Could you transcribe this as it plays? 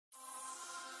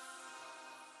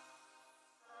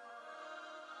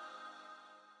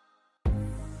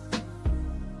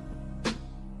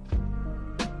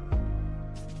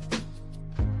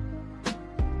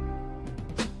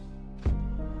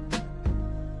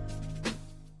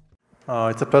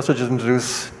It's a pleasure to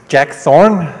introduce Jack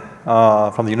Thorne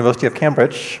from the University of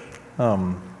Cambridge.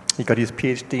 He got his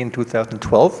PhD in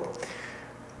 2012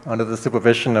 under the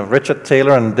supervision of Richard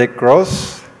Taylor and Dick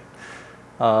Gross.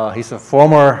 He's a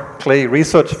former Clay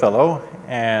Research Fellow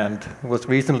and was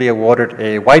recently awarded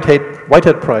a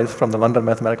Whitehead Prize from the London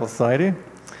Mathematical Society.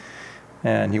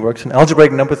 And he works in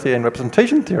algebraic number theory and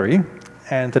representation theory.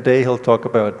 And today he'll talk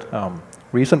about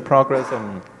recent progress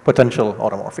and potential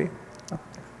automorphy.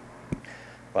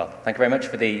 Well, thank you very much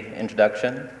for the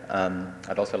introduction.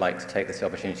 I'd also like to take this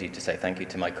opportunity to say thank you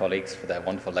to my colleagues for their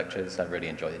wonderful lectures. I've really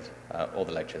enjoyed all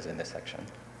the lectures in this section.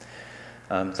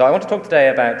 So I want to talk today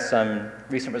about some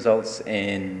recent results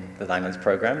in the Langlands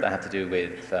program that have to do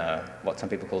with what some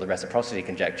people call the reciprocity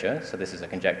conjecture. So this is a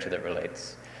conjecture that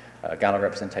relates Galois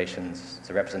representations,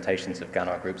 so representations of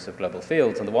Galois groups of global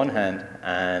fields on the one hand,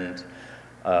 and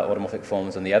automorphic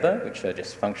forms on the other, which are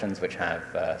just functions which have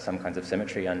some kinds of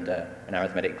symmetry under an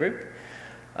arithmetic group.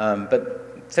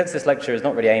 But since this lecture is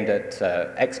not really aimed at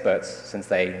experts, since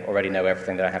they already know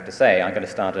everything that I have to say, I'm going to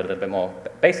start at a little bit more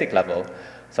basic level.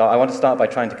 So I want to start by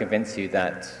trying to convince you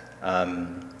that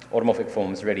automorphic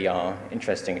forms really are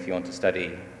interesting if you want to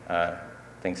study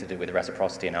things to do with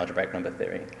reciprocity and algebraic number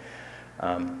theory.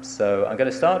 So I'm going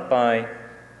to start by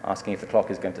asking if the clock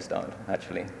is going to start,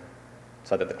 actually,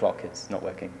 so that the clock is not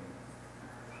working.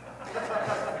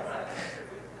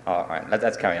 All right,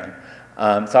 let's carry on.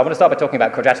 So I want to start by talking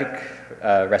about quadratic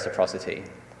reciprocity.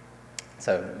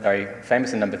 So very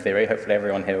famous in number theory. Hopefully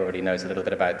everyone here already knows a little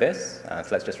bit about this. So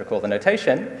let's just recall the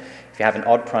notation. If you have an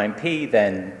odd prime p,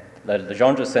 then the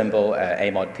Legendre symbol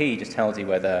a mod p just tells you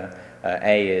whether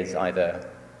a is either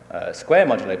square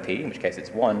modulo p, in which case it's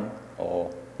 1,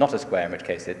 or not a square, in which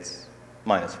case it's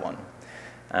 -1.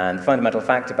 And the fundamental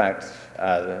fact about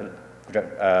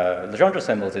Legendre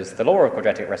symbols is the law of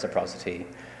quadratic reciprocity,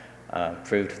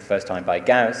 proved for the first time by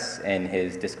Gauss in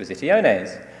his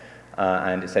Disquisitiones.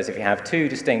 And it says if you have two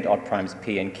distinct odd primes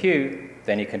p and q,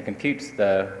 then you can compute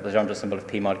the Legendre symbol of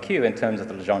p mod q in terms of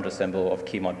the Legendre symbol of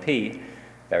q mod p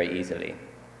very easily.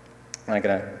 And I'm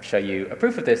going to show you a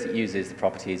proof of this that uses the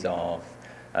properties of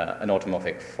an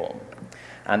automorphic form.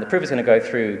 And the proof is going to go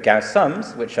through Gauss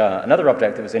sums, which are another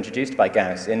object that was introduced by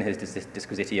Gauss in his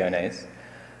Disquisitiones.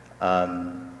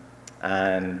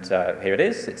 Here it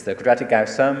is. It's the quadratic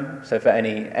Gauss sum. So for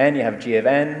any n, you have g of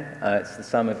n. It's the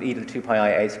sum of e to the 2 pi I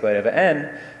a squared over n,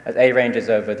 as a ranges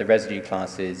over the residue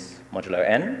classes modulo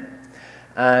n.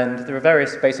 And there are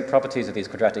various basic properties of these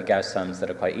quadratic Gauss sums that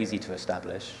are quite easy to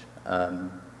establish.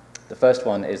 The first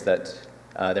one is that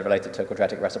they're related to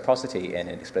quadratic reciprocity in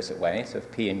an explicit way. So if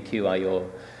p and q are your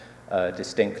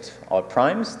distinct odd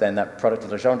primes, then that product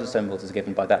of Legendre symbols is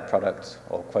given by that product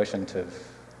or quotient of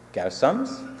Gauss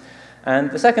sums.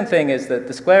 And the second thing is that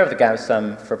the square of the Gauss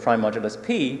sum for prime modulus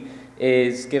p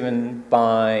is given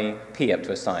by p up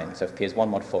to a sign. So if p is 1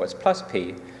 mod 4, it's plus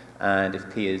p. And if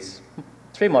p is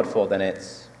 3 mod 4, then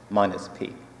it's minus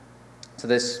p. So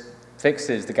this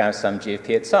fixes the Gauss sum g of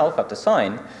p itself up to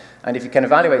sign. And if you can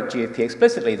evaluate g of p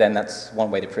explicitly, then that's one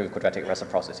way to prove quadratic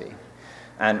reciprocity.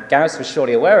 And Gauss was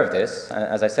surely aware of this.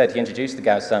 As I said, he introduced the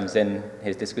Gauss sums in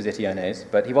his Disquisitiones,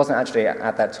 but he wasn't actually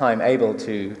at that time able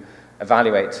to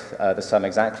evaluate the sum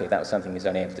exactly. That was something he was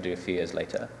only able to do a few years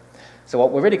later. So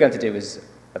what we're really going to do is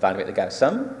evaluate the Gauss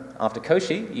sum after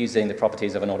Cauchy using the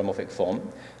properties of an automorphic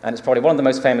form. And it's probably one of the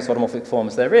most famous automorphic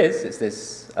forms there is. It's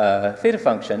this theta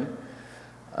function.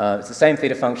 It's the same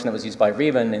theta function that was used by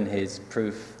Riemann in his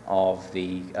proof of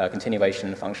the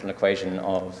continuation functional equation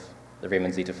of the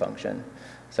Riemann zeta function.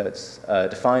 So it's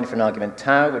defined for an argument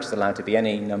tau, which is allowed to be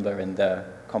any number in the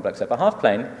complex upper half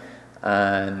plane,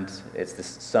 and it's the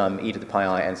sum e to the pi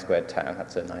I n squared tau.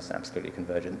 That's a nice absolutely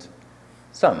convergent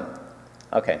sum.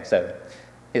 Okay, so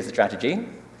here's the strategy.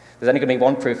 There's only going to be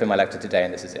one proof in my lecture today,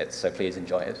 and this is it, so please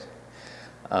enjoy it.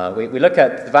 We look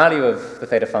at the value of the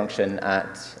theta function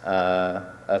at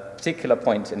a particular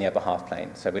point in the upper half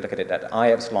plane. So we look at it at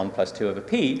I epsilon plus 2 over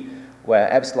p,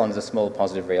 where epsilon is a small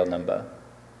positive real number.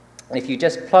 And if you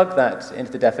just plug that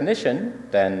into the definition,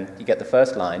 then you get the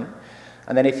first line.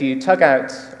 And then if you tug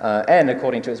out n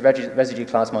according to its residue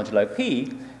class modulo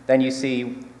p, then you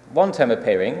see one term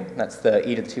appearing. That's the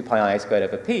e to the 2 pi I squared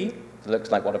over p. It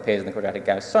looks like what appears in the quadratic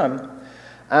Gauss sum.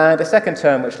 And a second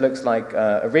term which looks like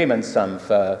a Riemann sum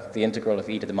for the integral of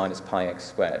e to the minus pi x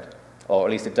squared. Or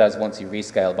at least it does once you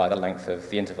rescale by the length of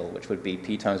the interval, which would be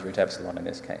p times root epsilon in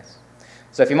this case.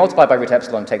 So if you multiply by root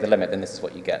epsilon and take the limit, then this is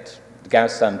what you get. The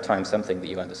Gauss sum times something that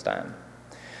you understand.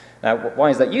 Now, why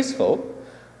is that useful?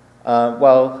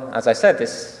 Well, as I said,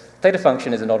 this theta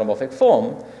function is an automorphic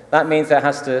form. That means that it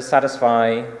has to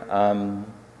satisfy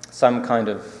some kind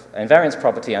of invariance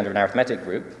property under an arithmetic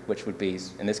group, which would be,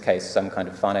 in this case, some kind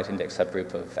of finite index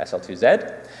subgroup of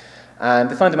SL2Z. And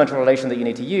the fundamental relation that you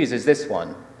need to use is this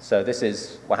one. So this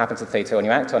is what happens to theta when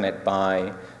you act on it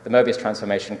by the Mobius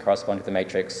transformation corresponding to the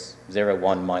matrix 0,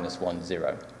 1, minus 1,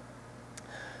 0.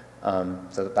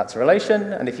 So that's a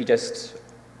relation, and if you just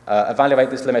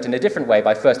evaluate this limit in a different way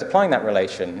by first applying that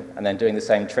relation and then doing the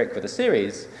same trick with a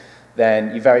series,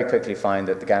 then you very quickly find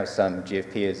that the Gauss sum G of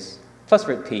P is plus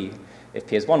root P if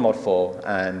P is 1 mod 4,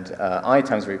 and I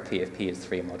times root P if P is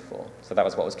 3 mod 4. So that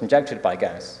was what was conjectured by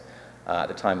Gauss at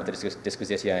the time of the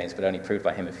disquisitiones, but only proved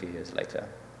by him a few years later.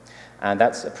 And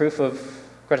that's a proof of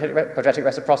quadratic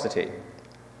reciprocity.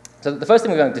 So the first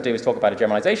thing we're going to do is talk about a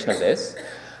generalization of this.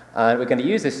 And we're going to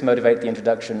use this to motivate the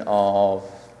introduction of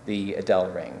the Adel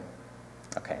ring.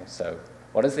 Okay, so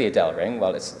what is the Adel ring?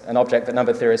 Well, it's an object that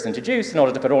number theorists introduced in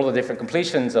order to put all the different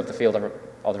completions of the field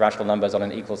of the rational numbers on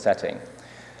an equal setting.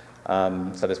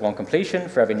 So there's one completion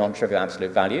for every non-trivial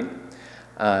absolute value.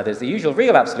 There's the usual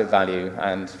real absolute value,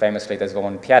 and famously there's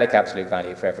one p-adic absolute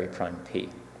value for every prime p.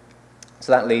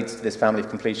 So that leads to this family of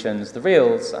completions, the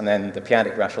reals, and then the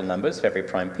p-adic rational numbers for every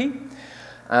prime p.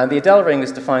 And the Adel ring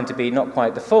is defined to be not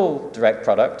quite the full direct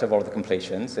product of all of the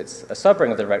completions. It's a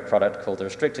subring of the direct product called the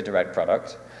restricted direct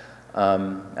product.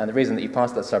 And the reason that you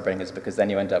pass that subring is because then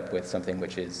you end up with something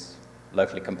which is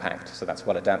locally compact. So that's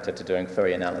well adapted to doing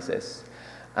Fourier analysis.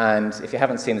 And if you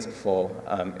haven't seen this before,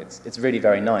 it's really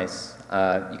very nice.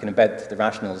 You can embed the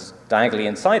rationals diagonally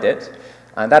inside it.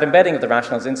 And that embedding of the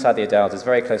rationals inside the Adels is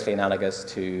very closely analogous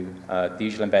to the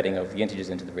usual embedding of the integers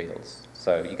into the reals.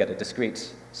 So you get a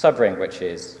discrete subring which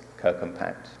is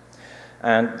co-compact.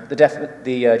 And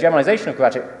the generalization of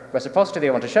quadratic reciprocity that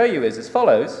I want to show you is as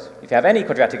follows. If you have any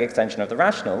quadratic extension of the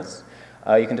rationals,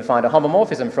 you can define a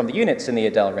homomorphism from the units in the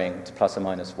Adel ring to plus or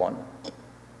minus 1.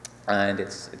 And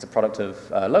it's a product of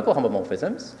local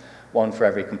homomorphisms, one for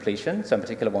every completion, so in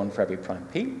particular one for every prime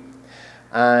p.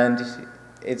 And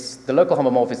it's the local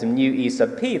homomorphism nu e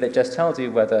sub p that just tells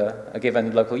you whether a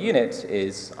given local unit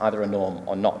is either a norm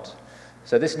or not.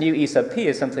 So this nu e sub p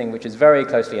is something which is very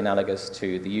closely analogous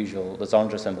to the usual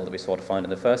Legendre symbol that we saw defined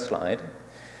in the first slide.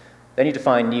 Then you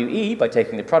define nu e by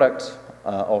taking the product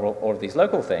of all of these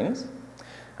local things.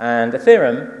 And the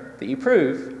theorem that you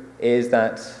prove is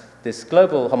that this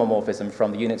global homomorphism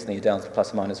from the units in the Adels to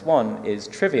plus or minus 1 is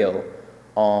trivial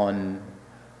on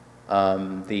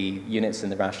the units in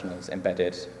the rationals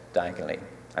embedded diagonally.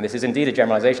 And this is indeed a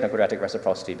generalization of quadratic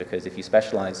reciprocity, because if you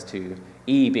specialize to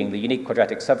E being the unique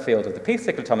quadratic subfield of the p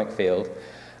cyclotomic field,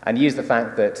 and use the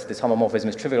fact that this homomorphism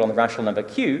is trivial on the rational number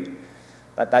q,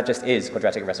 that just is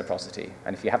quadratic reciprocity.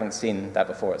 And if you haven't seen that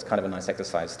before, it's kind of a nice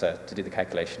exercise to do the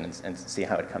calculation and see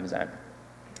how it comes out.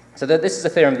 So this is a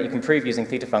theorem that you can prove using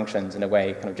theta functions in a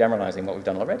way kind of generalizing what we've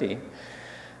done already.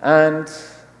 And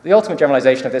the ultimate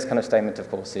generalization of this kind of statement, of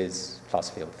course, is class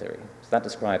field theory. So that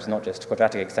describes not just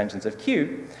quadratic extensions of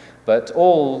Q, but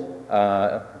all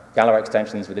Galois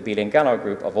extensions with a abelian-Galois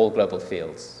group of all global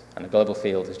fields. And a global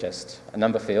field is just a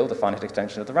number field, a finite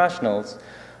extension of the rationals,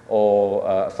 or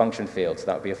a function field. So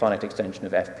that would be a finite extension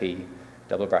of Fp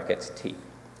double brackets T.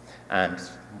 And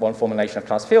one formulation of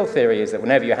class field theory is that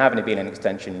whenever you have an abelian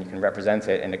extension, you can represent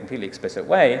it in a completely explicit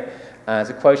way as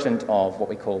a quotient of what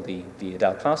we call the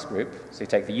Adel class group. So you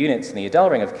take the units in the Adel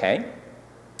ring of K,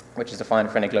 which is defined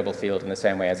for any global field in the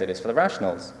same way as it is for the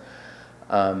rationals.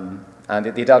 And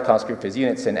the Adel class group is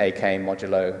units in AK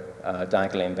modulo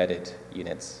diagonally embedded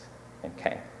units in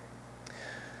K.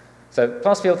 So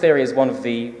class field theory is one of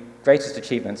the greatest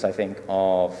achievements, I think,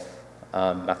 of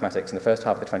mathematics in the first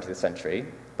half of the 20th century.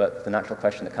 But the natural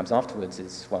question that comes afterwards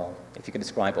is, well, if you could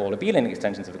describe all abelian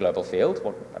extensions of a global field,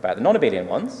 what about the non-abelian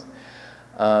ones?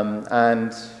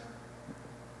 And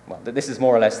well, this is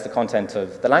more or less the content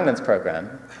of the Langlands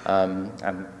program,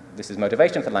 and this is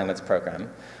motivation for the Langlands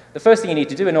program. The first thing you need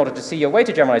to do in order to see your way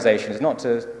to generalization is not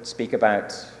to speak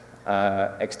about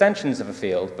extensions of a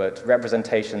field, but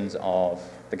representations of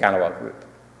the Galois group.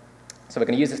 So we're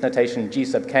going to use this notation G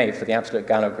sub k for the absolute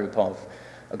Galois group of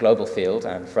a global field,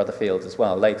 and for other fields as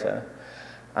well later.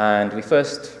 And we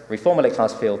first reformulate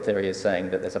class field theory as saying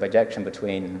that there's a bijection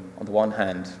between, on the one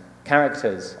hand,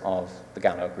 characters of the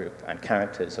Galois group and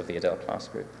characters of the Adel class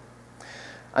group.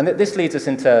 And this leads us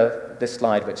into this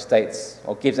slide, which states,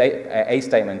 or gives a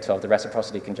statement of the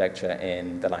reciprocity conjecture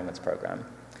in the Langlands program.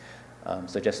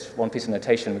 So just one piece of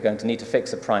notation, we're going to need to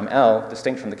fix a prime L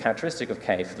distinct from the characteristic of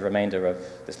K for the remainder of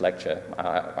this lecture.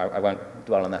 I won't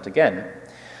dwell on that again.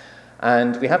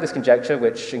 And we have this conjecture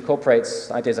which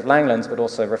incorporates ideas of Langlands, but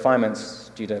also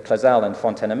refinements due to Clauzel and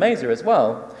Fontaine and Mazur as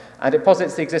well. And it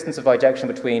posits the existence of bijection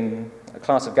between a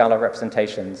class of Galois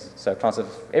representations, so a class of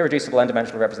irreducible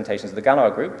n-dimensional representations of the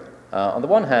Galois group, on the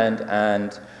one hand,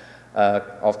 and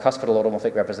of cuspidal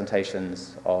automorphic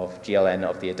representations of GLN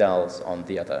of the Adels on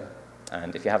the other.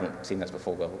 And if you haven't seen those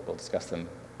before, we'll discuss them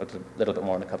a little bit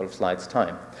more in a couple of slides'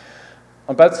 time.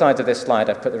 On both sides of this slide,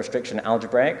 I've put the restriction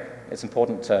algebraic. It's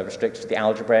important to restrict to the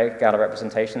algebraic Galois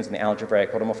representations and the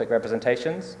algebraic automorphic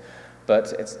representations,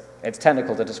 but it's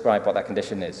technical to describe what that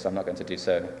condition is, so I'm not going to do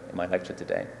so in my lecture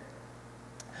today.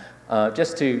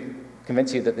 Just to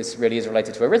convince you that this really is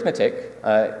related to arithmetic,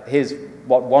 here's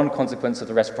what one consequence of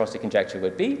the reciprocity conjecture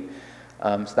would be.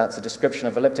 So that's a description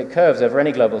of elliptic curves over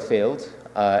any global field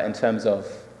in terms of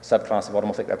subclass of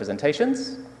automorphic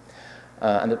representations.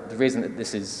 And the reason that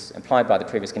this is implied by the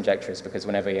previous conjecture is because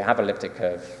whenever you have an elliptic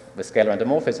curve with scalar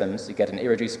endomorphisms, you get an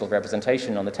irreducible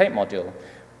representation on the tape module,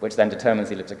 which then determines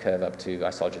the elliptic curve up to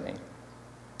isogeny.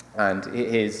 And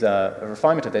here's a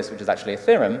refinement of this, which is actually a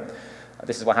theorem.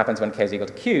 This is what happens when k is equal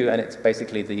to q, and it's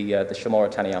basically the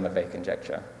Shimura-Taniyama-Wei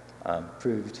conjecture,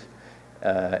 proved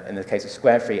in the case of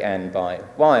square-free n by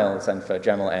Wiles, and for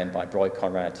general n by Broy,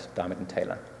 Conrad, Diamond, and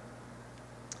Taylor.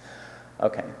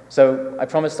 Okay, so I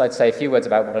promised I'd say a few words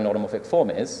about what an automorphic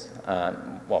form is.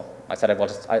 Well, I said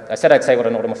I'd say what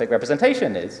an automorphic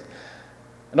representation is.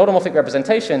 An automorphic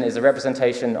representation is a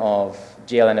representation of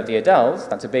GLN of the Adels.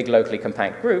 That's a big locally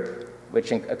compact group,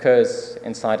 which occurs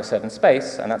inside a certain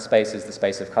space, and that space is the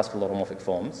space of cuspidal automorphic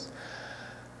forms.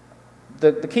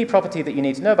 The key property that you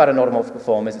need to know about an automorphic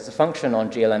form is it's a function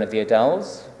on GLN of the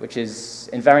Adels, which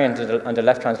is invariant under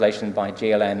left translation by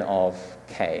GLN of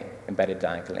k, embedded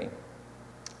diagonally.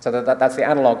 So that's the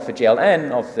analog for GLN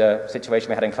of the situation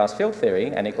we had in class field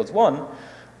theory, n equals 1,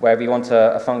 where we want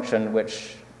a function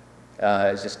which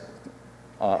is just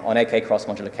on AK cross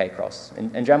modulo K cross.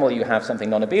 In general, you have something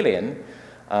non-abelian,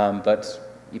 but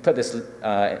you put this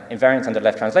invariance under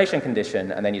left translation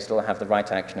condition, and then you still have the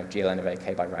right action of GLN of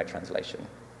AK by right translation.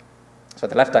 So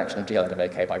the left action of GLN of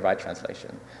AK by right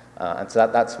translation. And so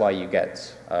that's why you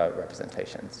get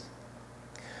representations.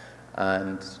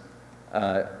 And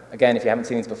again, if you haven't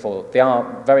seen these before, they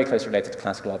are very closely related to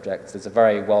classical objects. There's a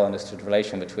very well understood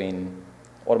relation between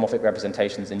automorphic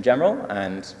representations in general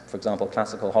and, for example,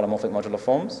 classical holomorphic modular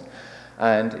forms.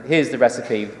 And here's the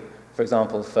recipe, for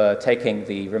example, for taking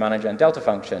the Ramanujan delta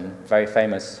function, very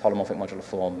famous holomorphic modular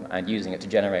form, and using it to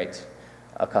generate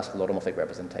a cuspidal automorphic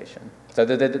representation. So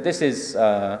this is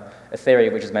a theory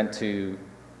which is meant to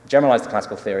generalize the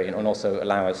classical theory and also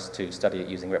allow us to study it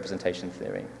using representation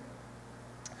theory.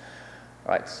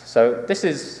 Right, so this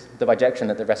is the bijection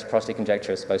that the reciprocity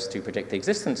conjecture is supposed to predict the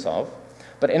existence of.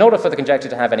 But in order for the conjecture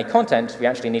to have any content, we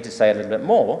actually need to say a little bit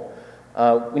more.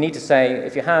 We need to say,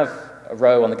 if you have a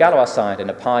row on the Galois side and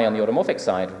a pi on the automorphic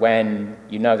side, when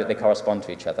you know that they correspond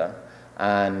to each other.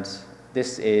 And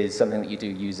this is something that you do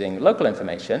using local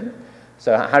information.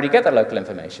 So how do you get that local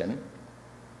information?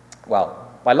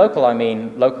 Well, by local, I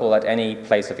mean local at any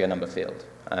place of your number field,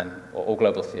 or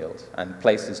global field. And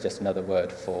place is just another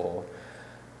word for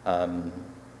an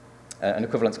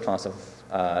equivalence class of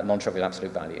non-trivial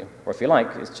absolute value, or if you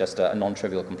like, it's just a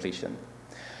non-trivial completion.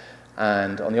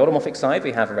 And on the automorphic side,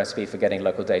 we have a recipe for getting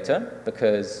local data,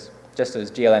 because just as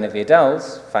GLN of the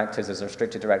Adels factors as a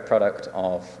restricted direct product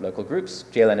of local groups,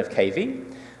 GLN of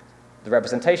KV, the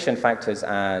representation factors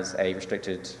as a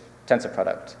restricted tensor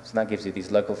product. So that gives you these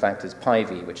local factors pi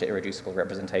v, which are irreducible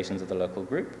representations of the local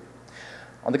group.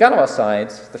 On the Galois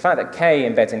side, the fact that K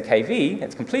embeds in KV,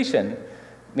 its completion,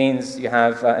 means you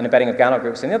have an embedding of Galois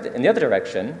groups in the other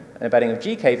direction, an embedding of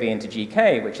GKV into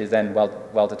GK, which is then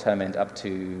well determined up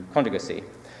to conjugacy.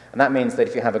 And that means that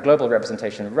if you have a global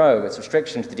representation of rho, its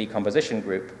restriction to the decomposition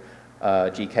group,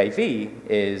 GKV,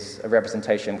 is a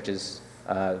representation which is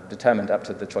determined up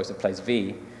to the choice of place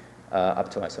V,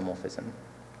 up to isomorphism.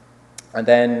 And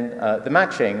then the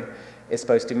matching is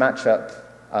supposed to match up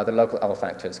the local L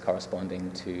factors corresponding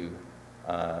to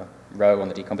rho on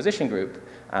the decomposition group,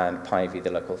 and pi v,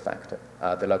 the local factor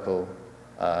of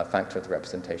the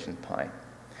representation pi.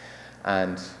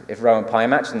 And if rho and pi are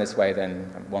matched in this way, then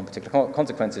one particular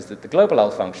consequence is that the global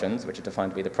L functions, which are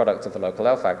defined to be the product of the local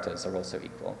L factors, are also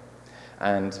equal.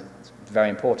 And it's very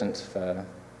important for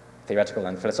theoretical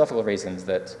and philosophical reasons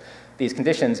that these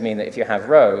conditions mean that if you have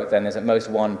rho, then there's at most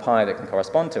one pi that can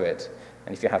correspond to it.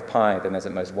 And if you have pi, then there's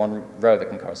at most one rho that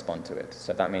can correspond to it.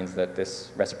 So that means that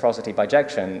this reciprocity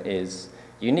bijection is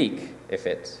unique if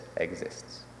it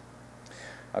exists.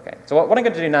 Okay, so what I'm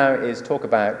going to do now is talk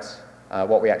about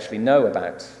what we actually know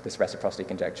about this reciprocity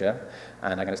conjecture.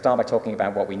 And I'm going to start by talking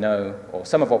about what we know, or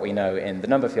some of what we know in the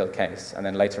number field case, and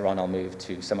then later on I'll move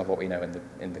to some of what we know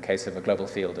in the case of a global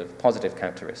field of positive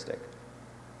characteristic.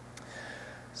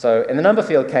 So in the number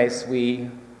field case, we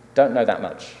don't know that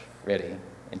much, really,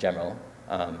 in general.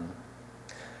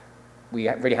 We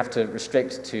really have to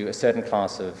restrict to a certain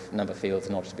class of number fields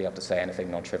in order to be able to say anything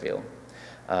non-trivial.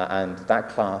 And that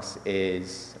class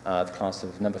is the class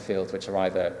of number fields which are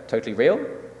either totally real,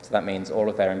 so that means all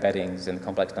of their embeddings in the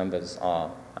complex numbers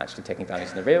are actually taking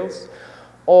values in the reals,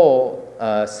 or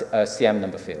a CM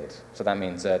number field, so that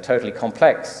means a totally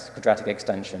complex quadratic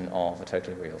extension of a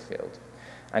totally real field.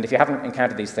 And if you haven't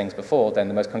encountered these things before, then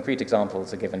the most concrete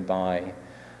examples are given by,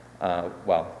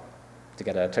 well, to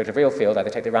get a totally real field, either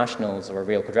take the rationals or a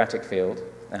real quadratic field,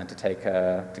 and to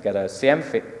get a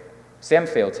CM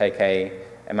field, take a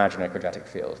imaginary quadratic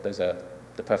field. Those are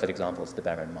the perfect examples to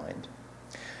bear in mind.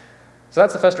 So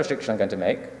that's the first restriction I'm going to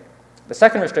make. The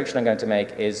second restriction I'm going to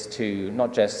make is to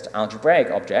not just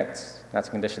algebraic objects, that's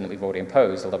a condition that we've already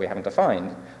imposed, although we haven't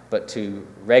defined, but to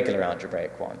regular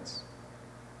algebraic ones.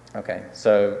 Okay,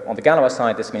 so on the Galois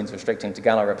side, this means restricting to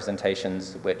Galois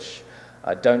representations which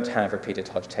don't have repeated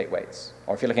Hodge-Tate weights.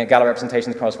 Or if you're looking at Galois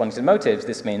representations corresponding to motives,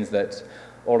 this means that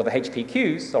all of the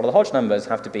HPQs, all of the Hodge numbers,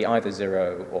 have to be either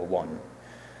 0 or 1.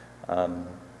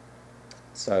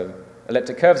 So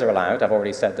elliptic curves are allowed. I've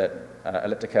already said that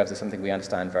elliptic curves are something we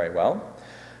understand very well.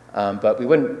 But we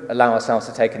wouldn't allow ourselves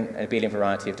to take an abelian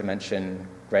variety of dimension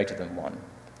greater than 1.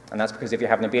 And that's because if you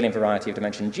have an abelian variety of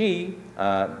dimension g,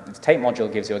 its Tate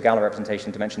module gives you a Galois representation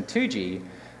of dimension 2g,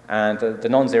 and the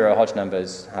non-zero Hodge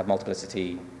numbers have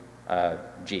multiplicity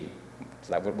g,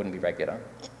 so that wouldn't be regular.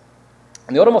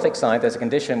 On the automorphic side, there's a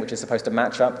condition which is supposed to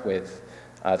match up with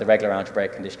the regular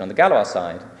algebraic condition on the Galois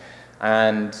side,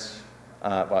 and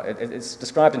well, it's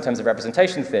described in terms of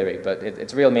representation theory, but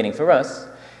its real meaning for us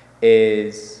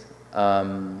is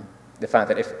the fact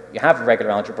that if you have a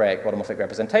regular algebraic automorphic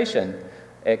representation,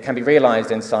 it can be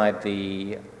realized inside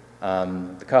the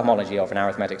cohomology of an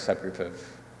arithmetic subgroup of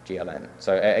GLN.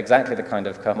 So exactly the kind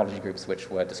of cohomology groups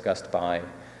which were discussed by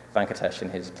Venkatesh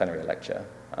in his plenary lecture.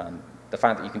 The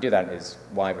fact that you can do that is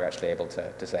why we're actually able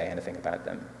to say anything about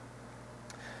them.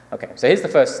 Okay, so here's the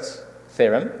first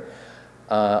theorem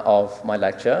of my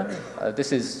lecture.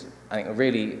 This is, I think, a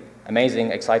really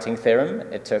amazing, exciting theorem.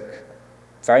 It took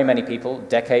very many people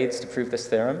decades to prove this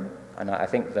theorem, and I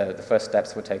think the first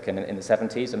steps were taken in the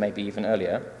 70s or maybe even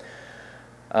earlier.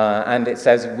 And it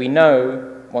says we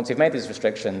know, once you've made these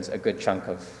restrictions, a good chunk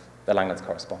of the Langlands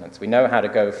correspondence. We know how to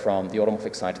go from the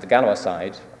automorphic side to the Galois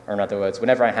side, or in other words,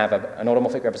 whenever I have an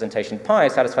automorphic representation pi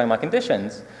satisfying my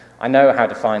conditions, I know how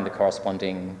to find the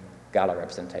corresponding Galois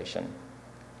representation.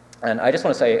 And I just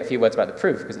want to say a few words about the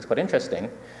proof, because it's quite interesting.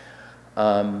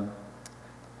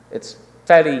 It's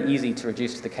fairly easy to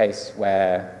reduce to the case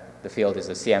where the field is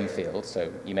a CM field,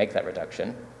 so you make that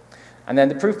reduction. And then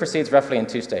the proof proceeds roughly in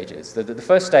two stages. The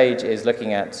first stage is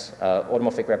looking at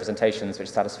automorphic representations which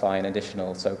satisfy an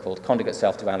additional so-called conjugate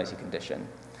self-duality condition.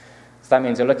 So that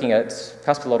means you're looking at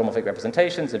cuspal automorphic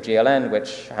representations of GLN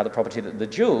which have the property that the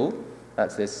dual,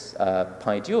 that's this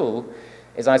pi dual,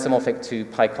 is isomorphic to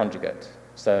pi conjugate.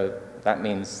 So that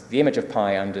means the image of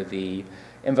pi under the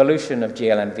involution of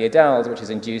GLN of the Adels, which is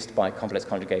induced by complex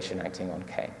conjugation acting on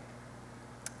K.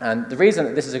 And the reason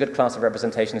that this is a good class of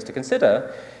representations to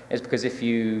consider is because if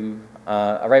you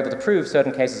are able to prove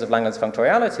certain cases of Langlands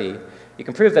functoriality, you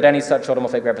can prove that any such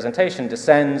automorphic representation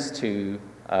descends to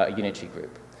a unitary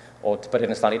group. Or to put it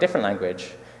in a slightly different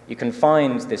language, you can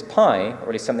find this pi, or at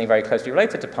least something very closely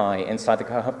related to pi, inside the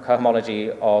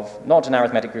cohomology of not an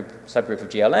arithmetic subgroup of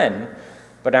GLN,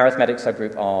 but an arithmetic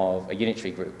subgroup of a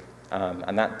unitary group.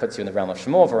 And that puts you in the realm of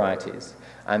Chamorro varieties.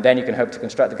 And then you can hope to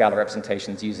construct the Galois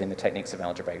representations using the techniques of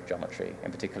algebraic geometry,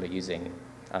 in particular using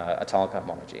a Tal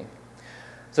cohomology.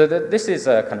 So this is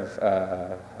a kind of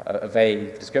a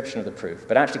vague description of the proof,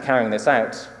 but actually carrying this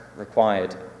out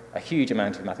required a huge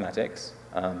amount of mathematics.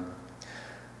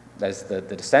 There's the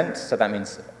descent, so that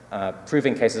means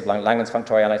proving cases of Langlands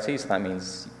functoriality, so that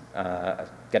means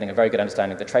getting a very good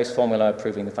understanding of the trace formula,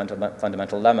 proving the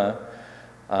fundamental lemma,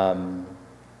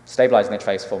 stabilizing the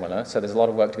trace formula. So there's a lot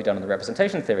of work to be done on the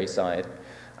representation theory side.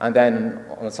 And then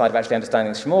on the side of actually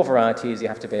understanding Chamorro varieties, you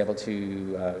have to be able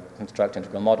to construct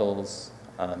integral models.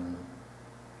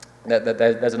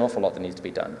 There's an awful lot that needs to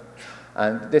be done.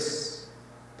 And this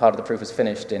part of the proof was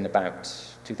finished in about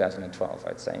 2012,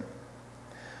 I'd say.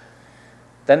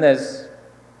 Then there's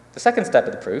the second step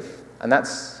of the proof, and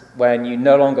that's when you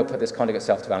no longer put this conjugate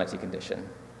self-duality condition.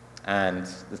 And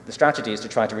the strategy is to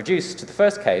try to reduce to the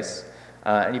first case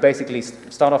And you basically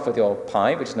start off with your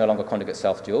pi, which is no longer conjugate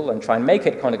self-dual, and try and make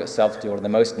it conjugate self-dual in the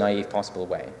most naive possible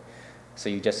way. So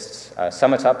you just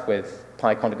sum it up with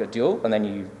pi conjugate dual, and then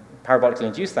you parabolically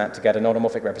induce that to get an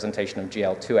automorphic representation of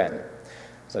GL2n.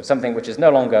 So something which is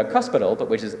no longer cuspidal, but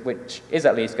which is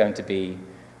at least going to be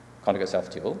conjugate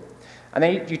self-dual. And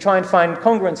then you try and find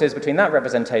congruences between that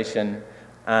representation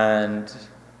and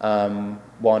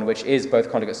one which is both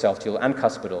conjugate self-dual and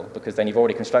cuspidal, because then you've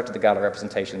already constructed the Galois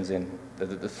representations in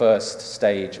the first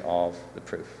stage of the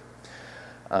proof.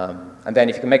 And then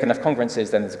if you can make enough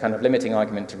congruences, then there's a kind of limiting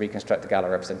argument to reconstruct the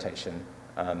Galois representation.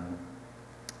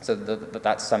 So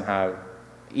that's somehow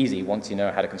easy once you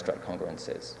know how to construct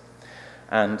congruences.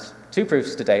 And 2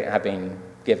 proofs to date have been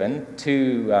given,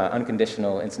 2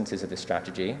 unconditional instances of this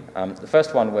strategy. The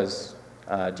first one was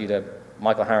due to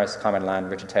Michael Harris, Carmen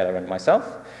Land, Richard Taylor, and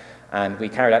myself. And we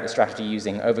carried out the strategy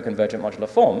using overconvergent modular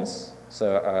forms,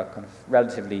 so a kind of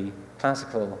relatively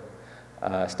classical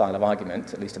style of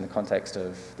argument, at least in the context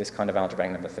of this kind of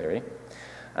algebraic number theory.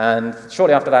 And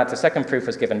shortly after that, the second proof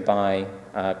was given by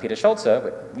Peter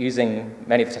Scholze, using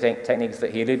many of the techniques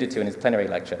that he alluded to in his plenary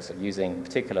lecture, so using in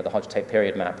particular the Hodge-Tate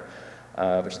period map,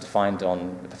 which is defined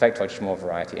on the perfectoid Schmor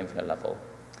variety infinite level.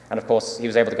 And of course, he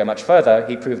was able to go much further.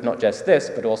 He proved not just this,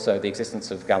 but also the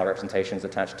existence of Galois representations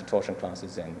attached to torsion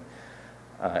classes in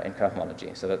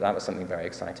cohomology. So that was something very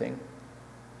exciting.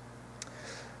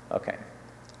 Okay.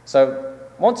 So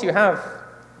once you have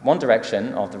one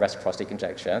direction of the reciprocity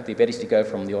conjecture, the ability to go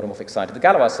from the automorphic side to the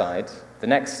Galois side, the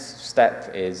next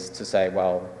step is to say,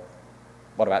 well,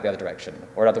 what about the other direction?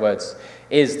 Or in other words,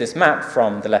 is this map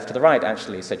from the left to the right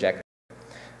actually surjective?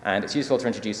 And it's useful to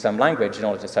introduce some language in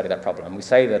order to study that problem. We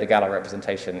say that a Galois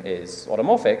representation is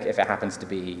automorphic if it happens to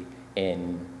be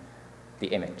in the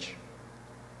image.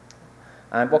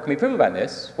 And what can we prove about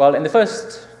this? Well, in the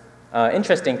first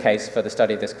interesting case for the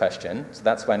study of this question, so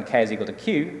that's when k is equal to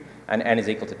q and n is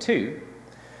equal to 2,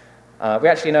 we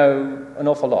actually know an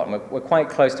awful lot. And we're quite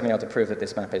close to being able to prove that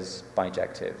this map is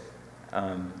bijective.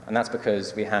 And that's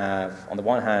because we have, on the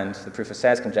one hand, the proof of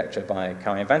Serre's conjecture by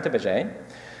Carré and Vantabéget,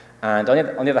 and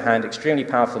on the other hand, extremely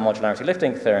powerful modularity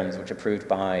lifting theorems, which are proved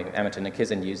by Emerton and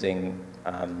Kizin using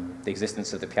the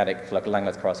existence of the p-adic local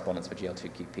Langlands correspondence for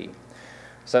GL2QP.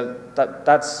 So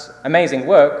that's amazing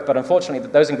work, but unfortunately,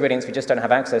 those ingredients we just don't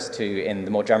have access to in the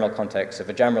more general context of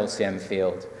a general CM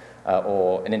field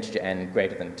or an integer n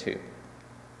greater than 2.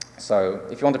 So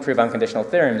if you want to prove unconditional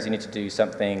theorems, you need to do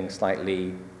something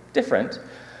slightly different,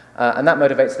 and that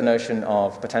motivates the notion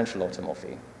of potential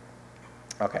automorphy.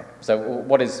 Okay, so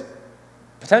what is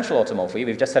potential automorphy?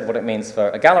 We've just said what it means for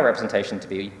a Galois representation to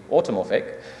be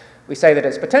automorphic. We say that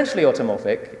it's potentially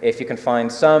automorphic if you can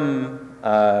find some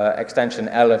extension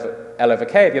L over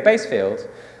K of your base field,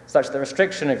 such that the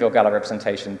restriction of your Galois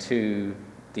representation to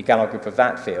the Galois group of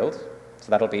that field,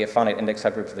 so that'll be a finite index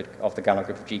subgroup of the Galois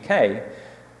group of GK,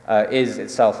 is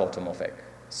itself automorphic.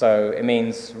 So it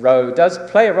means rho does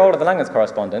play a role in the Langlands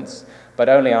correspondence, but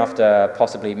only after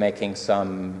possibly making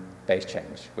some base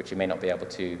change, which you may not be able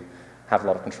to have a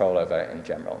lot of control over in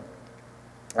general.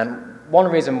 And one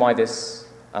reason why this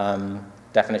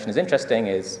definition is interesting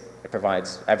is it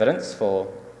provides evidence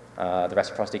for the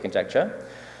reciprocity conjecture.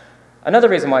 Another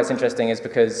reason why it's interesting is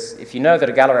because if you know that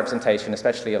a Galois representation,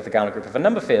 especially of the Galois group of a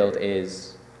number field,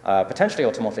 is potentially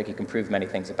automorphic, you can prove many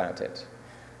things about it.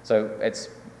 So it's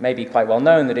maybe quite well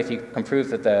known that if you can prove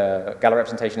that the Galois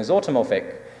representation is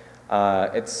automorphic,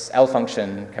 its L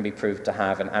function can be proved to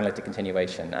have an analytic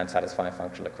continuation and satisfy a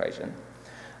functional equation.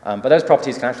 But those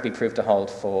properties can actually be proved to hold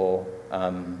for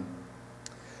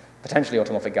potentially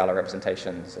automorphic Galois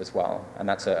representations as well. And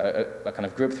that's a kind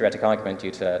of group theoretic argument due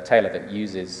to Taylor that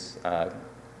uses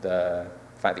the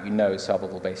fact that you know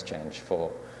solvable base change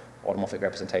for automorphic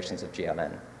representations of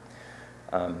GLN.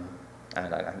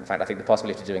 And in fact, I think the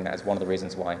possibility of doing that is one of the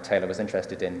reasons why Taylor was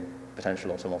interested in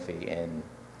potential automorphy in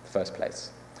the first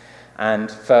place.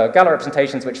 And for Galois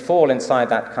representations which fall inside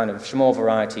that kind of Schmor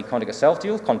variety conjugate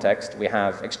self-dual context, we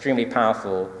have extremely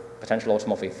powerful potential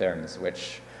automorphy theorems,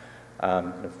 which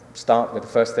start with the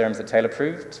first theorems that Taylor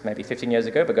proved maybe 15 years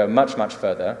ago, but go much, much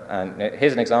further. And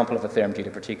here's an example of a theorem due to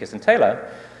Protikis and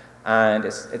Taylor. And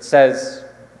it says,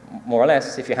 more or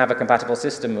less, if you have a compatible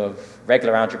system of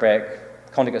regular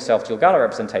algebraic conjugate self-dual Galois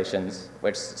representations,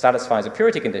 which satisfies a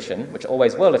purity condition, which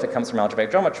always will if it comes from algebraic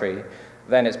geometry,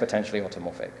 then it's potentially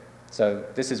automorphic. So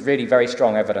this is really very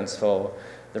strong evidence for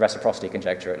the reciprocity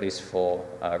conjecture, at least for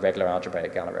regular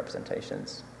algebraic Galois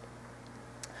representations.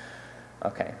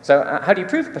 Okay, so how do you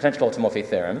prove potential automorphy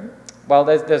theorem? Well,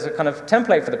 there's a kind of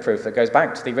template for the proof that goes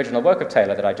back to the original work of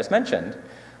Taylor that I just mentioned,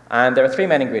 and there are 3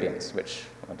 main ingredients, which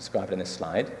I'll describe in this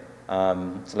slide.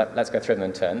 So let's go through them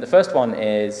in turn. The first one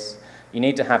is you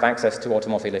need to have access to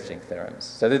automorphy lifting theorems.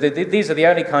 So these are the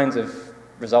only kinds of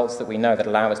results that we know that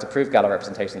allow us to prove Galois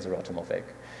representations are automorphic.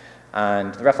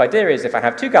 And the rough idea is if I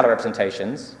have two Galois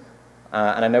representations,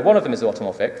 and I know one of them is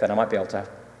automorphic, then I might be able to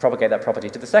propagate that property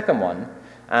to the second one.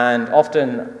 And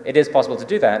often it is possible to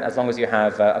do that as long as you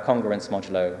have a congruence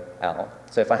modulo L.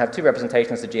 So if I have two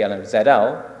representations of GL and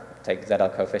ZL, take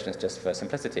ZL coefficients just for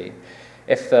simplicity,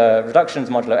 if the reductions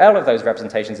modulo L of those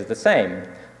representations is the same,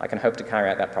 I can hope to carry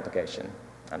out that propagation.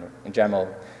 And in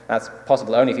general, that's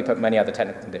possible only if you put many other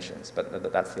technical conditions,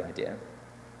 but that's the idea.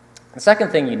 The second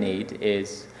thing you need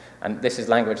is, and this is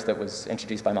language that was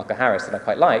introduced by Malcolm Harris that I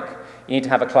quite like, you need to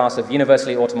have a class of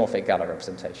universally automorphic Galois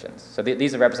representations. So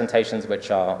these are representations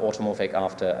which are automorphic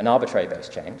after an arbitrary base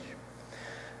change.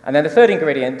 And then the third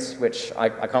ingredient, which I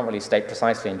can't really state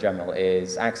precisely in general,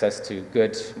 is access to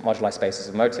good moduli spaces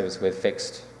of motives with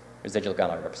fixed residual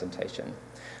Galois representation.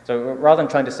 So rather than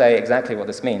trying to say exactly what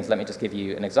this means, let me just give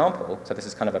you an example. So this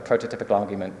is kind of a prototypical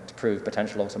argument to prove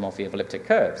potential automorphy of elliptic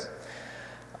curves.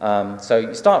 So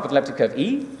you start with elliptic curve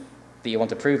E, that you want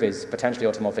to prove is potentially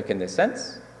automorphic in this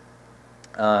sense.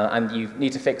 And you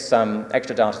need to fix some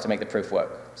extra data to make the proof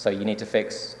work. So you need to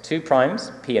fix two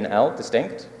primes, P and L,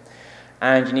 distinct.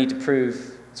 And you need to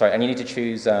prove, and you need to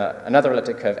choose another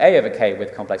elliptic curve A over K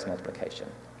with complex multiplication.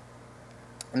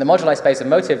 And the moduli space of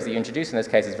motives that you introduce in this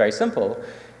case is very simple.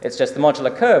 It's just the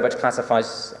modular curve which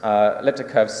classifies elliptic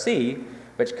curves C,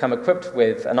 which come equipped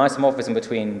with an isomorphism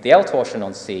between the L torsion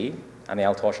on C and the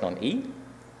L torsion on E,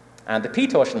 and the P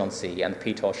torsion on C and the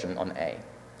P torsion on A.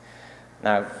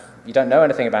 Now, you don't know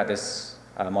anything about this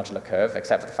modular curve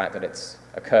except for the fact that it's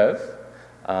a curve.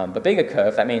 But being a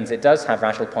curve, that means it does have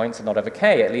rational points and not over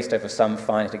K, at least over some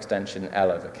finite extension L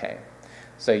over K.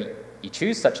 So you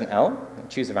choose such an L, you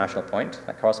choose a rational point,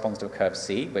 that corresponds to a curve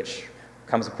C, which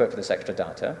comes equipped with this extra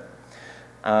data.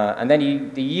 And then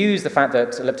you use the fact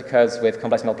that elliptic curves with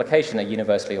complex multiplication are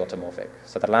universally automorphic.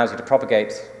 So that allows you to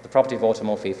propagate the property of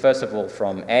automorphy, first of all,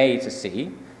 from A to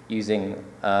C, using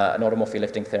an automorphy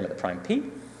lifting theorem at the prime P,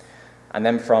 and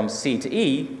then from C to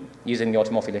E, using the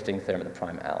automorphy lifting theorem at the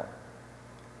prime L.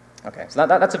 Okay, so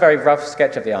that's a very rough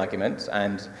sketch of the argument,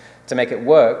 and to make it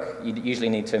work, you usually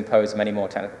need to impose many more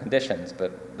technical conditions,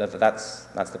 but that's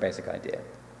the basic idea.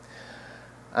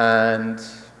 And,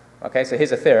 okay, so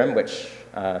here's a theorem which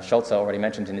Scholze already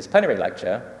mentioned in his plenary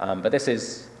lecture, but this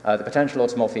is the potential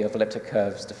automorphy of elliptic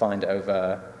curves defined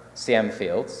over CM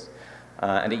fields,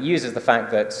 and it uses the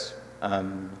fact that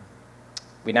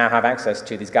we now have access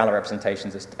to these Galois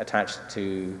representations attached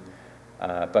to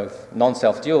both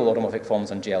non-self-dual automorphic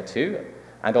forms on GL2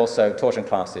 and also torsion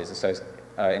classes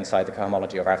inside the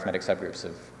cohomology of arithmetic subgroups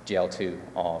of GL2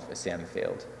 of a CM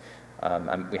field.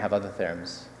 And we have other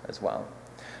theorems as well.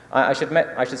 I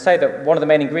should say that one of the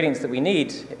main ingredients that we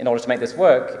need in order to make this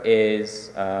work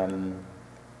is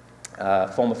a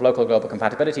form of local global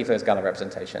compatibility for those Galois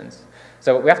representations.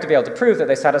 So we have to be able to prove that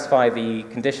they satisfy the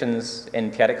conditions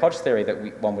in p-adic Hodge theory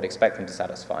that one would expect them to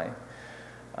satisfy.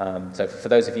 So for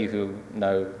those of you who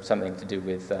know something to do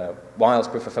with Weil's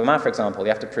proof of Fermat, for example, you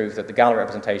have to prove that the Galois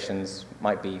representations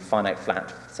might be finite flat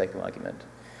for the sake of argument.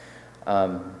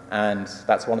 And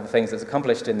that's one of the things that's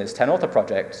accomplished in this 10-author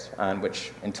project, and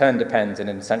which in turn depends in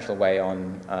an essential way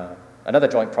on another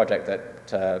joint project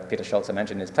that Peter Scholze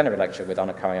mentioned in his plenary lecture with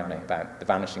Anna Kariani about the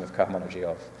vanishing of cohomology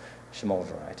of Chamois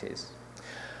varieties.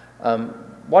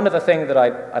 One other thing that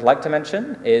I'd like to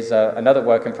mention is another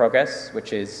work in progress,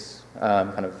 which is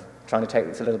kind of trying to take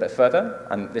this a little bit further.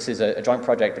 And this is a joint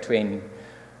project between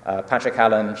Patrick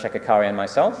Allen, Shekhar Kari, and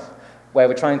myself, where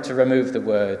we're trying to remove the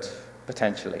word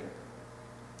potentially.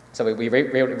 So we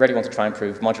really want to try and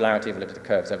prove modularity of elliptic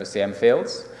curves over CM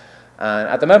fields.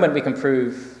 At the moment, we can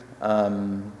prove,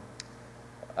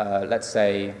 let's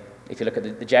say, if you look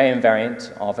at the J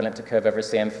invariant of an elliptic curve over a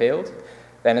CM field,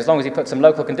 then as long as you put some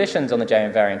local conditions on the J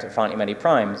invariant at finitely many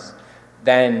primes,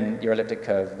 then your elliptic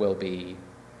curve will be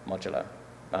modular.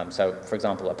 So, for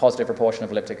example, a positive proportion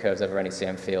of elliptic curves over any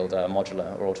CM field are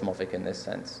modular or automorphic in this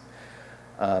sense.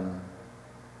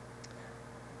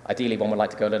 Ideally, one would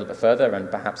like to go a little bit further and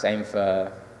perhaps aim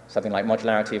for something like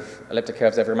modularity of elliptic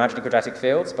curves over imaginary quadratic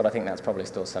fields, but I think that's probably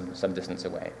still some distance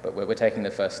away. But we're taking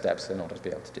the first steps in order to be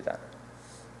able to do that.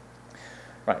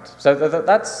 Right, so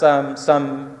that's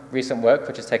some recent work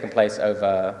which has taken place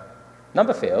over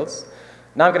number fields.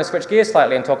 Now I'm going to switch gears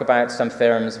slightly and talk about some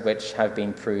theorems which have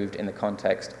been proved in the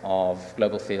context of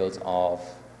global fields of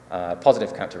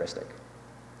positive characteristic.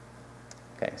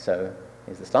 Okay, so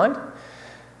here's the slide.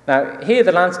 Now here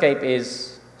the landscape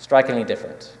is strikingly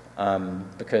different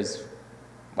because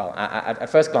well, at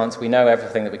first glance, we know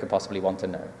everything that we could possibly want to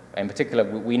know. In particular,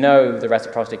 we know the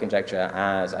reciprocity conjecture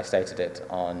as I stated it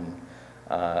on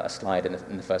a slide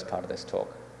in the first part of this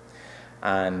talk.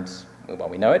 And, well,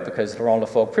 we know it because Vincent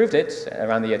Lafforgue proved it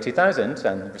around the year 2000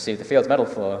 and received the Fields Medal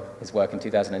for his work in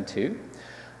 2002.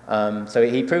 So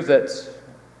he proved that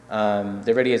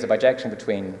there really is a bijection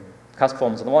between cusp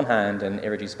forms on the one hand and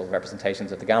irreducible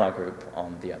representations of the Galois group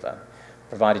on the other,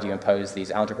 provided you impose these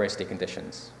algebraicity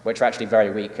conditions, which are actually very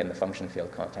weak in the function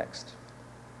field context.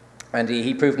 And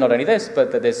he proved not only this,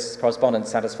 but that this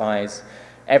correspondence satisfies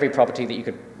every property that you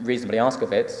could reasonably ask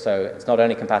of it. So it's not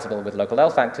only compatible with local L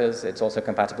factors, it's also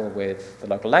compatible with the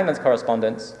local Langlands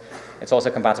correspondence, it's also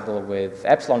compatible with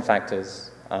epsilon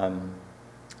factors,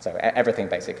 so everything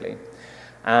basically.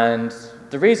 And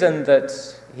the reason that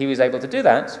he was able to do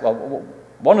that, well,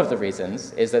 one of the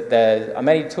reasons is that there are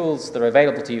many tools that are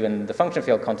available to you in the function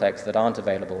field context that aren't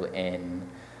available in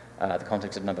the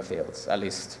context of number fields, at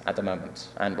least at the moment.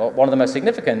 And one of the most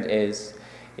significant is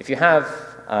if you have,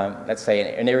 let's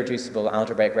say, an irreducible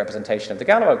algebraic representation of the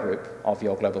Galois group of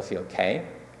your global field K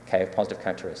of positive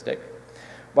characteristic,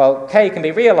 well, K can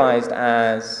be realized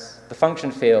as the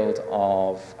function field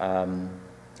of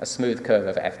a smooth curve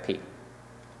over Fp.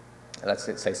 Let's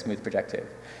say smooth projective.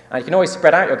 And you can always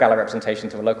spread out your Galois representation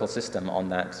to a local system on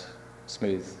that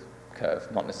smooth curve,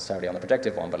 not necessarily on the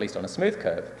projective one, but at least on a smooth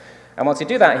curve. And once you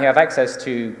do that, you have access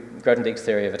to Grothendieck's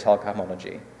theory of Italic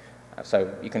homology.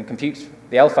 So you can compute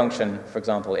the L function, for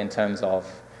example, in terms of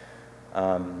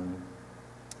the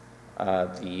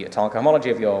Italic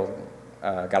homology of your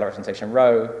Galois representation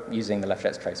rho using the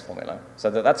Lefschetz trace formula.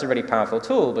 So that's a really powerful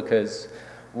tool because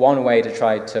one way to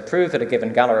try to prove that a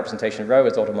given Galois representation rho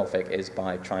is automorphic is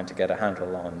by trying to get a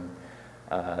handle on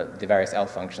the various L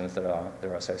functions that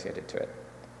are associated to it.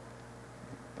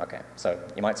 Okay, so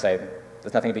you might say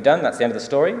there's nothing to be done, that's the end of the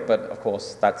story, but of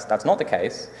course that's not the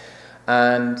case.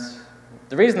 And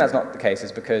the reason that's not the case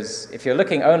is because if you're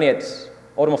looking only at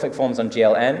automorphic forms on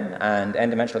GLN and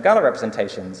n-dimensional Galois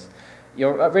representations,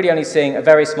 you're really only seeing a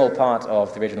very small part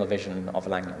of the original vision of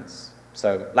Langlands.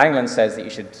 So Langlands says that you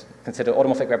should consider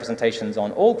automorphic representations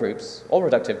on all groups, all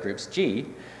reductive groups G,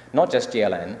 not just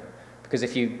GLN, because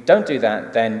if you don't do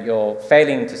that, then you're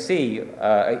failing to see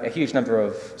a huge number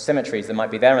of symmetries that might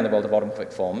be there in the world of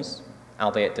automorphic forms,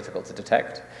 albeit difficult to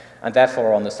detect, and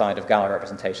therefore on the side of Galois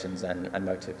representations and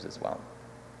motives as well.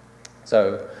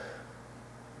 So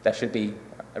there should be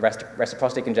a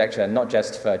reciprocity conjecture not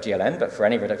just for GLN, but for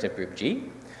any reductive group G.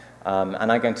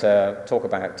 And I'm going to talk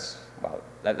about, well,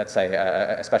 let's say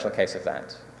a special case of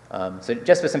that. So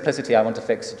just for simplicity, I want to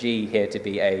fix G here to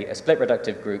be a split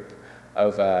reductive group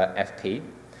over Fp.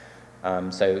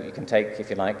 So you can take, if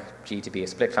you like, G to be a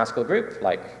split classical group,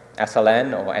 like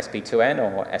SLN or SP2N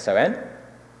or SON.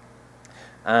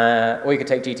 Or you could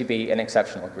take G to be an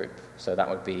exceptional group. So that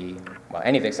would be, well,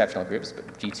 any of the exceptional groups, but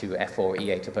G2, F4,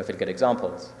 E8 are perfectly good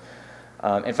examples.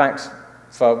 In fact,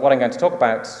 for what I'm going to talk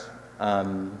about,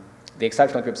 the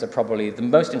exceptional groups are probably the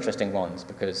most interesting ones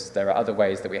because there are other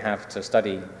ways that we have to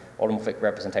study automorphic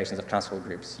representations of classical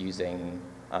groups using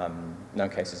known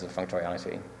cases of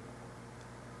functoriality.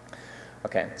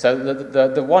 Okay, so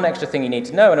the one extra thing you need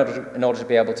to know in order to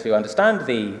be able to understand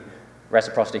the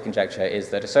reciprocity conjecture is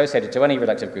that associated to any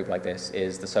reductive group like this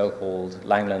is the so-called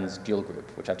Langlands dual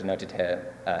group, which I've denoted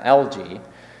here LG,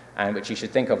 and which you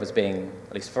should think of as being,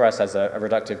 at least for us, as a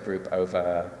reductive group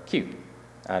over Q,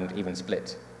 and even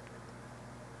split.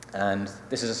 And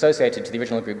this is associated to the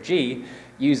original group G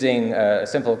using a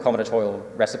simple combinatorial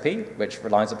recipe, which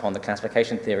relies upon the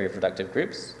classification theory of reductive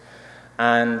groups.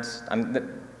 And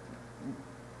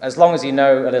as long as you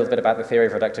know a little bit about the theory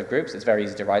of reductive groups, it's very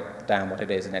easy to write down what it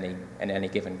is in any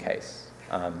given case.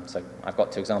 So I've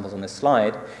got two examples on this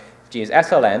slide. If G is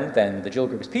SLN, then the dual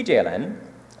group is PGLN.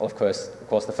 Well, of course,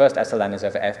 the first SLN is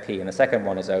over Fp, and the second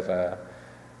one is over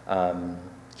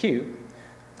Q.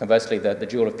 Conversely, the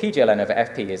dual of PGLN over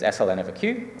Fp is SLN over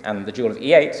Q, and the dual of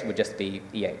E8 would just be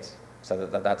E8. So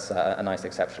that's a nice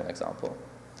exceptional example.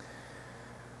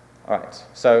 All right,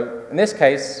 so in this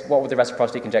case, what would the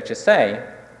reciprocity conjecture say?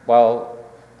 Well,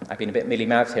 I've been a bit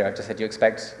mealy-mouthed here. I've just said you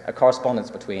expect a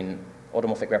correspondence between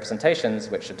automorphic representations,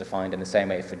 which are defined in the same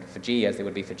way for G as they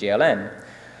would be for GLN,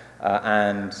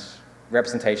 and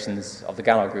representations of the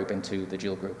Galois group into the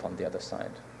dual group on the other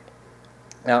side.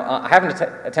 Now, I haven't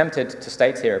attempted to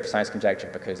state here a precise conjecture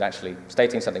because actually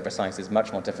stating something precise is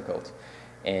much more difficult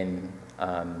in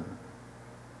the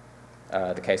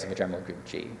case of a general group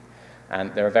G.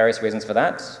 And there are various reasons for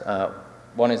that.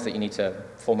 One is that you need to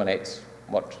formulate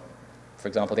what For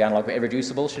example, the analog for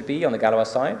irreducible should be on the Galois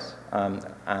side,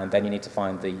 and then you need to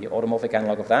find the automorphic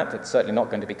analog of that. It's certainly not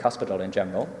going to be cuspidal in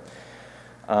general.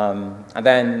 And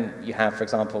then you have, for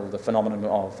example, the phenomenon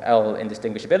of L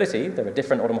indistinguishability. There are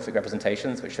different automorphic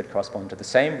representations which should correspond to the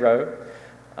same row,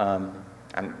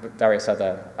 and various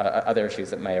other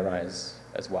issues that may arise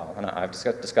as well. And I've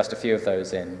discussed a few of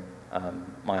those in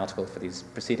my article for these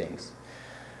proceedings.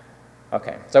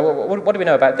 Okay, so what do we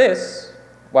know about this?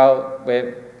 Well,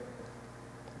 we're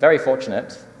very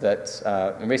fortunate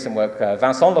that in recent work,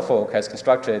 Vincent Lafforgue has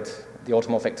constructed the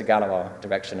automorphic to Galois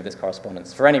direction of this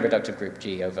correspondence for any reductive group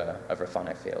G over a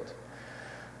finite field.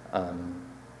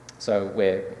 So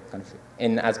we're kind of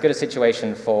in as good a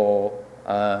situation for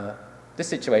this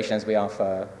situation as we are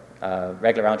for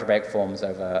regular algebraic forms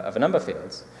of a number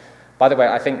fields. By the way,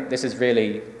 I think this is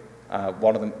really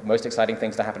one of the most exciting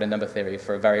things to happen in number theory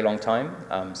for a very long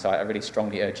time. So I really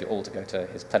strongly urge you all to go to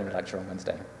his plenary lecture on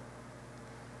Wednesday.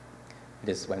 It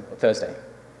is Thursday.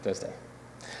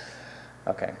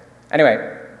 Okay.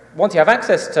 Anyway, once you have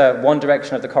access to one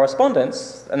direction of the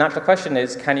correspondence, a natural question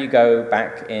is, can you go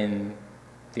back in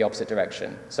the opposite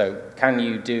direction? So can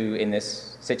you do, in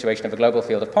this situation of a global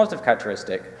field of positive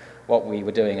characteristic, what we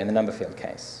were doing in the number field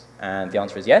case? And the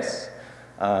answer is yes.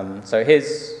 So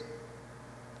here's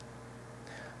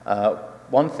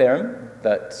one theorem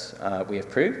that we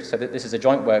have proved. So this is a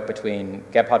joint work between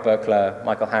Gebhard Böckler,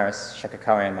 Michael Harris,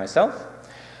 Shekakari, and myself.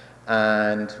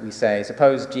 And we say,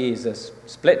 suppose G is a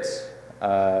split,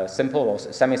 simple or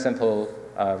semi-simple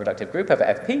reductive group over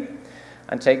Fp,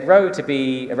 and take rho to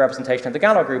be a representation of the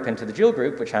Galois group into the dual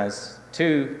group, which has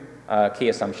two key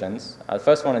assumptions. The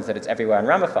first one is that it's everywhere and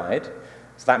ramified.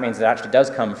 So that means it actually does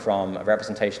come from a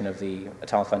representation of the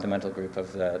étale fundamental group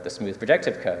of the smooth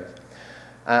projective curve.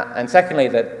 And secondly,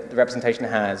 that the representation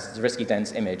has Zariski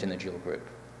dense image in the dual group.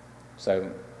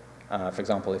 So, for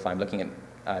example, if I'm looking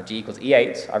at G equals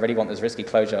E8, I really want the Zariski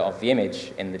closure of the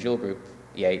image in the dual group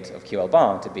E8 of QL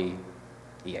bar to be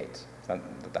E8. So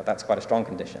that's quite a strong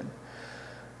condition.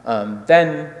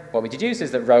 Then what we deduce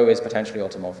is that rho is potentially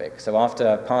automorphic. So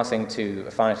after passing to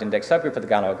a finite index subgroup of the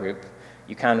Galois group,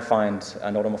 you can find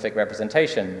an automorphic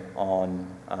representation on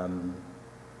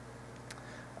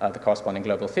the corresponding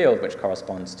global field, which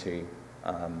corresponds to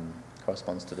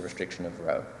the restriction of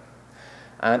rho.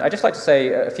 And I'd just like to say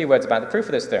a few words about the proof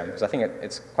of this theorem, because I think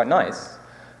it's quite nice.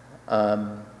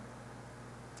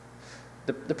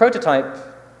 The prototype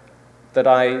that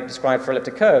I described for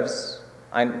elliptic curves,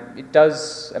 it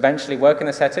does eventually work in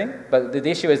the setting, but the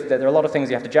issue is that there are a lot of things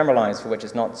you have to generalize for which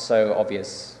it's not so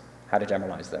obvious how to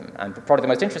generalize them. And probably the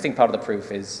most interesting part of the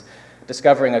proof is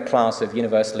discovering a class of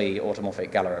universally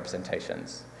automorphic Galois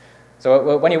representations.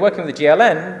 So when you're working with the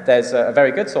GLN, there's a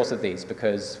very good source of these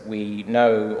because we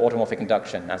know automorphic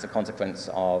induction as a consequence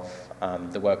of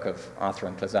the work of Arthur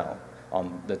and Clausel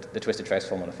on the twisted trace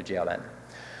formula for GLN.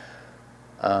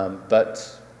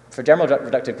 But for general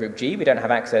reductive group G, we don't have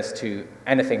access to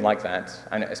anything like that,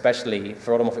 and especially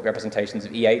for automorphic representations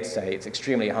of E8, say, it's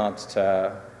extremely hard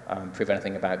to prove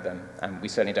anything about them, and we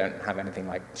certainly don't have anything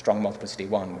like strong multiplicity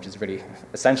 1, which is a really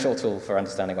essential tool for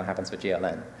understanding what happens for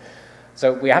GLN.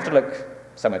 So we have to look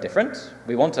somewhere different.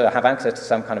 We want to have access to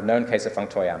some kind of known case of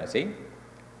functoriality,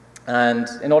 and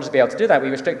in order to be able to do that, we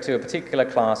restrict to a particular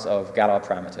class of Galois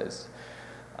parameters.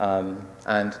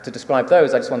 And to describe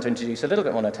those, I just want to introduce a little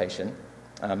bit more notation.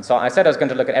 So I said I was going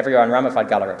to look at everywhere unramified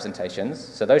Galois representations.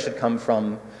 So those should come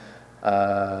from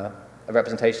a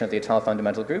representation of the étale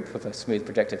fundamental group of a smooth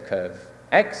projective curve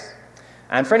X.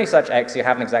 And for any such X, you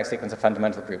have an exact sequence of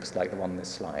fundamental groups like the one on this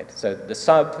slide. So the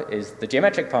sub is the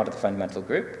geometric part of the fundamental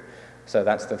group. So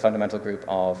that's the fundamental group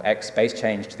of X space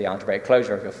change to the algebraic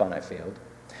closure of your finite field.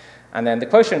 And then the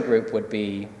quotient group would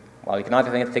be, well, you can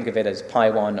either think of it as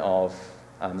pi1 of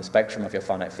the spectrum of your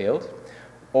finite field,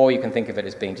 or you can think of it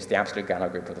as being just the absolute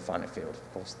Galois group of the finite field.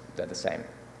 Of course, they're the same.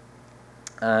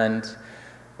 And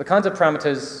the kinds of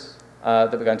parameters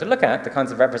that we're going to look at, the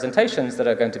kinds of representations that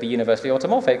are going to be universally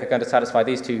automorphic, are going to satisfy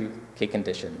these two key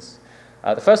conditions.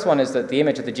 The first one is that the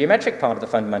image of the geometric part of the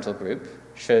fundamental group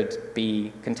should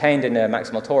be contained in a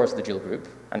maximal torus of the dual group,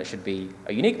 and it should be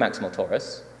a unique maximal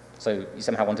torus. So you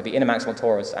somehow want to be in a maximal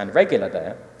torus and regular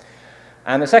there.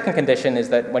 And the second condition is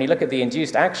that when you look at the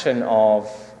induced action of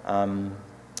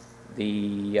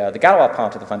the Galois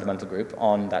part of the fundamental group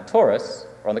on that torus,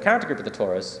 or on the character group of the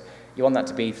torus, you want that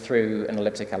to be through an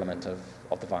elliptic element of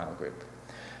the Weyl group.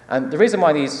 And the reason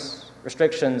why these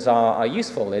restrictions are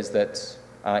useful is that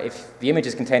if the image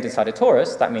is contained inside a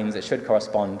torus, that means it should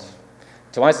correspond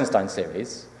to Eisenstein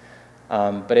series.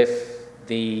 But if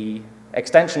the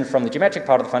extension from the geometric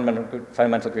part of the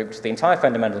fundamental group to the entire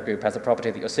fundamental group has the property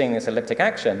that you're seeing this elliptic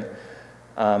action,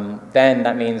 then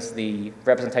that means the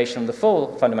representation of the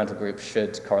full fundamental group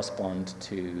should correspond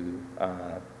to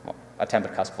a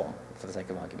tempered cusp form, for the sake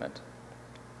of argument.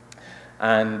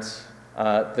 And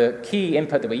the key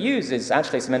input that we use is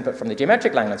actually some input from the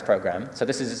geometric Langlands program. So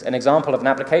this is an example of an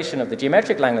application of the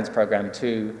geometric Langlands program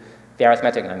to the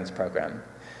arithmetic Langlands program.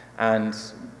 And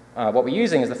what we're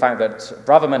using is the fact that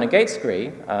Braverman and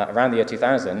Gatesbury, around the year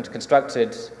 2000,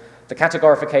 constructed the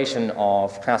categorification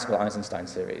of classical Eisenstein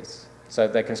series. So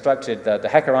they constructed the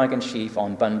Hecker eigensheaf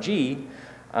on bun G,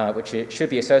 which it should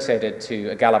be associated to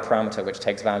a Galois parameter which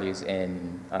takes values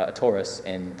in a torus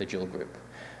in the dual group.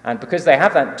 And because they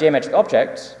have that geometric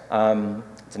object,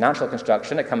 it's a natural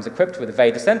construction. It comes equipped with a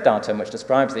Weil descent datum, which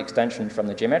describes the extension from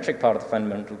the geometric part of the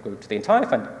fundamental group to the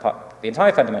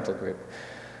entire fundamental group.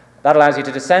 That allows you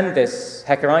to descend this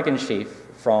Hecker eigensheaf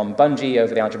from bun G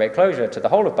over the algebraic closure to the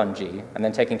whole of bun G, and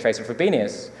then taking trace of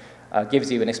Frobenius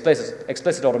gives you an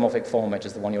explicit automorphic form, which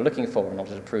is the one you're looking for in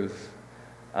order to prove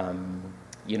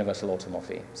universal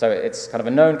automorphy. So it's kind of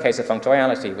a known case of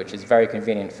functoriality, which is very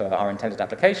convenient for our intended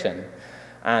application.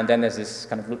 And then there's this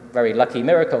kind of very lucky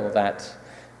miracle that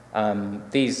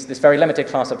this very limited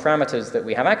class of parameters that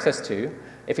we have access to,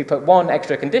 if we put one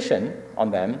extra condition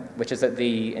on them, which is that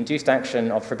the induced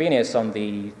action of Frobenius on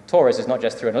the torus is not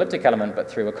just through an elliptic element, but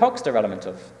through a Coxeter element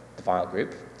of the Weil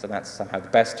group, so that's somehow the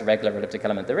best regular elliptic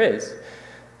element there is,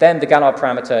 then the Galois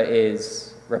parameter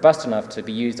is robust enough to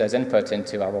be used as input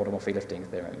into our automorphy lifting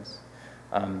theorems.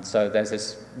 So there's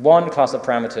this one class of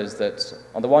parameters that,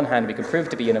 on the one hand, we can prove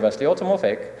to be universally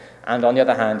automorphic, and on the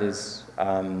other hand is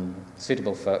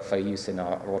suitable for use in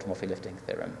our automorphy lifting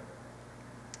theorem.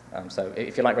 So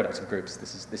if you like reductive groups,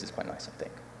 this is quite nice, I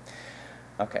think.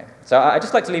 Okay, so I'd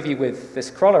just like to leave you with this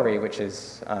corollary, which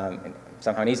is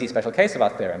somehow an easy special case of our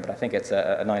theorem, but I think it's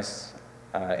a nice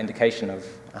indication of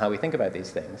how we think about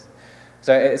these things.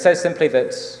 So it says simply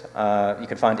that you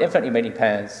can find infinitely many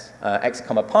pairs x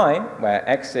comma pi, where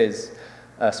x is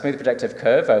a smooth projective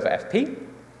curve over fp,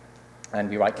 and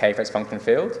we write k for its function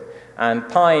field, and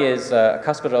pi is a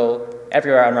cuspidal,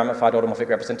 everywhere unramified automorphic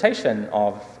representation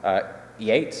of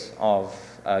E8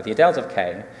 of the ideals of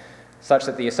k, such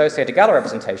that the associated Galois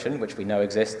representation, which we know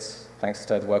exists thanks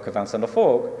to the work of Vincent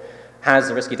Lafforgue, has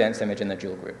a risky dense image in the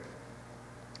dual group.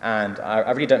 And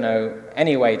I really don't know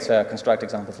any way to construct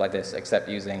examples like this except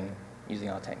using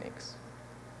our techniques.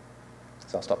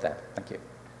 So I'll stop there. Thank you.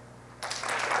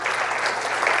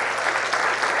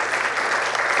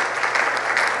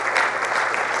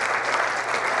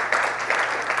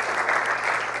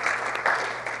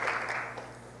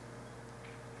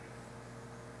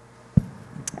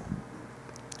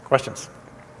 Questions?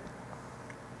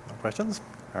 No questions?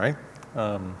 All right.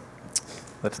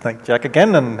 Let's thank Jack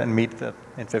again and meet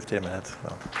in 15 minutes.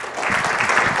 So.